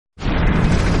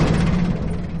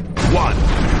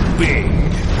Big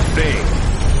Thing.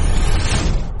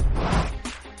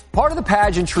 Part of the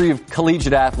pageantry of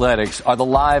collegiate athletics are the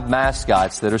live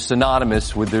mascots that are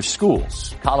synonymous with their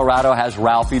schools. Colorado has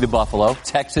Ralphie the buffalo.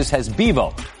 Texas has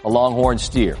Bevo, a longhorn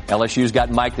steer. LSU's got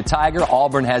Mike the tiger.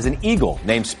 Auburn has an eagle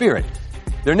named Spirit.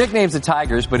 Their nickname's the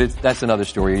Tigers, but that's another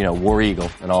story, War Eagle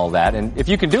and all that. And if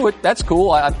you can do it, that's cool.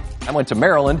 I went to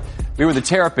Maryland. We were the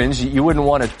Terrapins. You wouldn't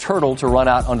want a turtle to run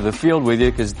out onto the field with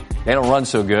you because they don't run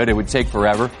so good. It would take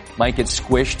forever. Might get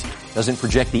squished. Doesn't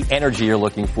project the energy you're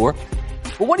looking for.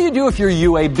 But what do you do if you're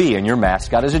UAB and your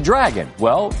mascot is a dragon?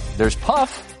 Well, there's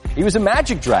Puff. He was a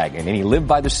magic dragon, and he lived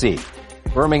by the sea.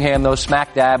 Birmingham, though,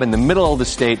 smack dab in the middle of the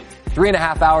state,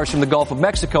 3.5 hours from the Gulf of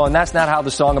Mexico, and that's not how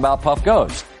the song about Puff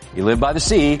goes. You live by the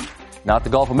sea, not the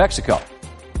Gulf of Mexico.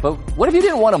 But what if you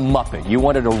didn't want a Muppet? You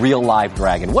wanted a real live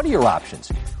dragon. What are your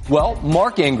options? Well,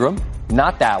 Mark Ingram,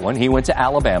 not that one. He went to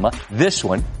Alabama. This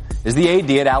one is the AD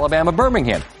at Alabama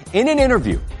Birmingham. In an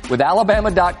interview with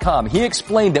Alabama.com, he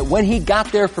explained that when he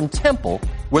got there from Temple,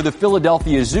 where the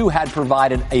Philadelphia Zoo had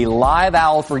provided a live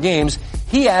owl for games,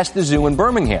 he asked the zoo in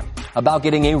Birmingham about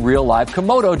getting a real live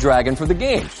komodo dragon for the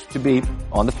games to be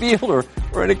on the field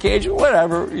or in a cage,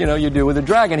 whatever, you do with a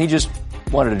dragon. He just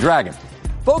wanted a dragon.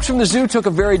 Folks from the zoo took a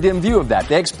very dim view of that.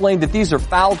 They explained that these are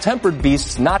foul-tempered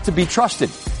beasts not to be trusted.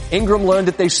 Ingram learned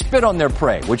that they spit on their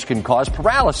prey, which can cause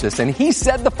paralysis, and he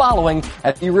said the following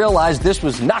as he realized this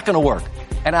was not going to work.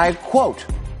 And I quote,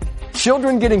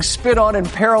 "Children getting spit on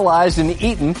and paralyzed and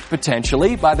eaten,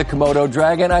 potentially, by the komodo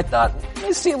dragon. I thought,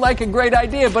 it seemed like a great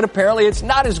idea, but apparently it's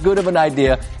not as good of an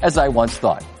idea as I once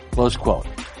thought." Close quote.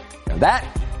 Now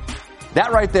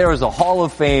that right there is a Hall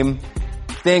of Fame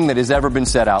thing that has ever been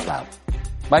said out loud.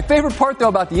 My favorite part, though,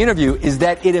 about the interview is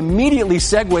that it immediately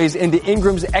segues into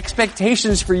Ingram's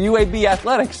expectations for UAB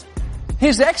athletics.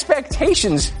 His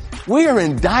expectations, we are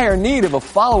in dire need of a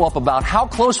follow-up about how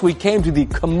close we came to the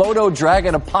komodo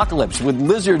dragon apocalypse with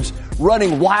lizards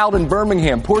running wild in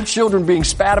Birmingham, poor children being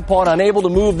spat upon, unable to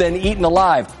move, then eaten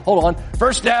alive. Hold on.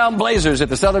 First down, Blazers at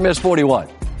the Southern Miss 41.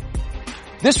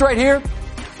 This right here,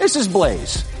 this is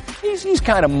Blaze. He's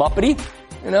kind of muppety,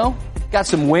 got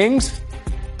some wings.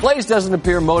 Blaze doesn't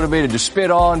appear motivated to spit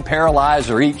on,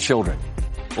 paralyze, or eat children.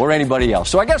 Or anybody else.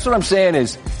 So I guess what I'm saying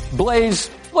is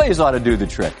Blaze ought to do the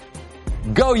trick.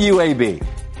 Go UAB.